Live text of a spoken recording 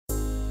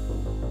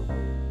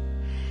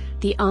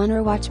The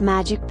Honor Watch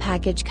Magic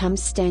Package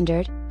comes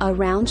standard, a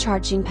round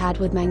charging pad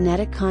with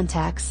magnetic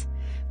contacts,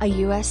 a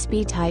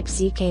USB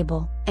Type-C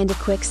cable, and a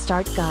quick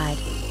start guide.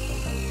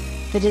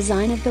 The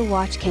design of the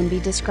watch can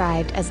be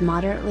described as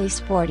moderately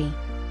sporty.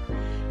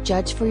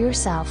 Judge for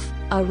yourself: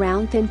 a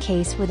round thin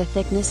case with a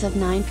thickness of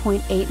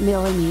 9.8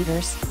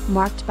 mm,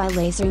 marked by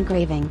laser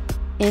engraving.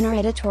 In our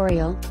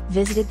editorial,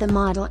 visited the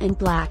model in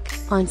black.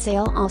 On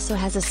sale also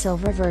has a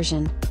silver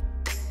version.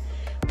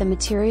 The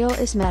material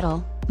is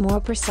metal, more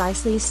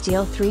precisely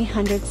steel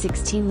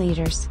 316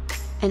 liters.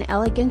 An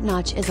elegant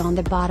notch is on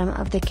the bottom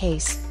of the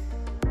case.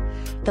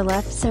 The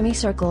left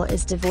semicircle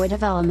is devoid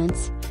of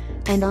elements,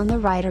 and on the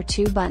right are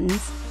two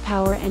buttons,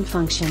 power and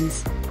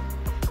functions.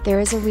 There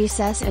is a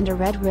recess and a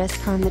red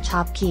wrist on the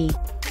top key.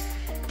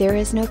 There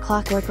is no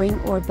clockwork ring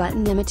or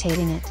button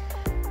imitating it,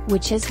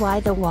 which is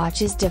why the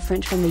watch is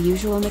different from the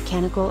usual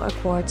mechanical or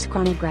quartz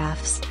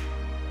chronographs.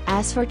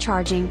 As for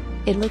charging,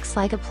 it looks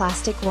like a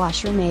plastic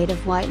washer made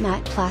of white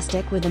matte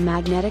plastic with a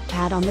magnetic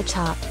pad on the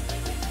top,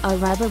 a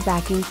rubber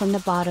backing from the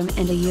bottom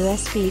and a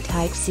USB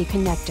Type-C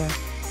connector.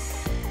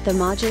 The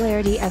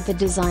modularity of the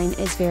design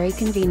is very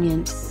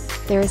convenient.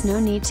 There is no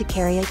need to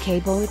carry a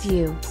cable with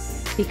you,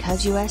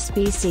 because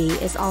USB-C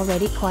is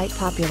already quite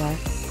popular.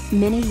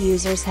 Many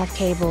users have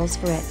cables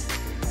for it.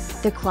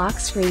 The clock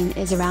screen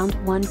is around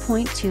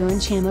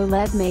 1.2-inch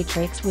AMOLED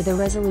matrix with a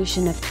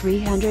resolution of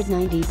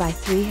 390 by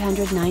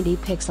 390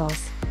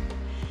 pixels.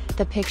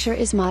 The picture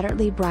is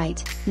moderately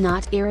bright,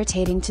 not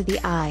irritating to the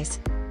eyes.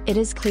 It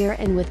is clear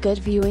and with good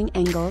viewing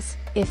angles,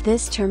 if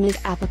this term is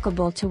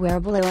applicable to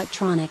wearable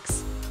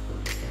electronics.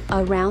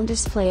 A round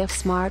display of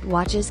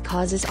smartwatches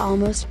causes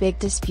almost big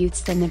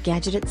disputes than the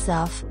gadget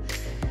itself.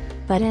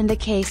 But in the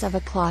case of a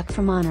clock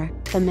from Honor,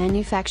 the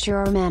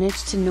manufacturer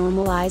managed to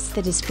normalize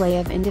the display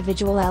of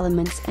individual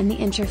elements and the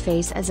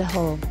interface as a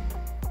whole.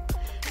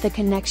 The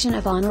connection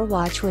of Honor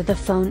Watch with the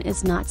phone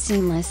is not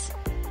seamless,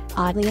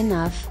 oddly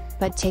enough,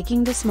 but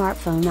taking the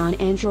smartphone on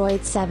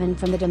Android 7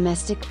 from the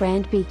domestic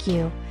brand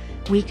BQ,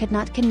 we could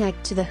not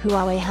connect to the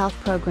Huawei Health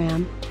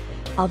program,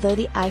 although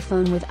the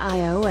iPhone with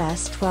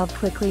iOS 12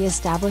 quickly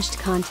established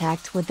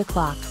contact with the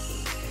clock.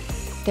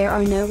 There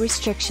are no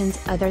restrictions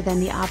other than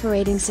the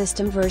operating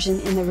system version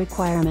in the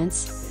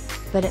requirements,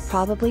 but it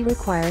probably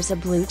requires a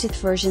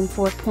Bluetooth version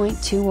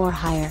 4.2 or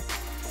higher.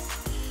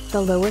 The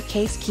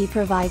lowercase key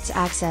provides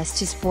access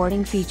to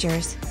sporting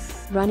features,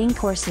 running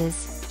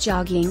courses,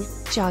 jogging,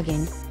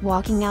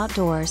 walking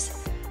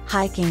outdoors,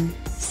 hiking,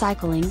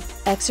 cycling,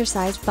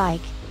 exercise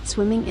bike,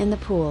 swimming in the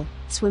pool,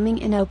 swimming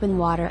in open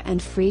water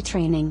and free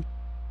training.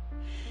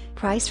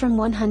 Price from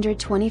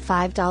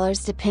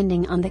 $125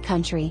 depending on the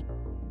country.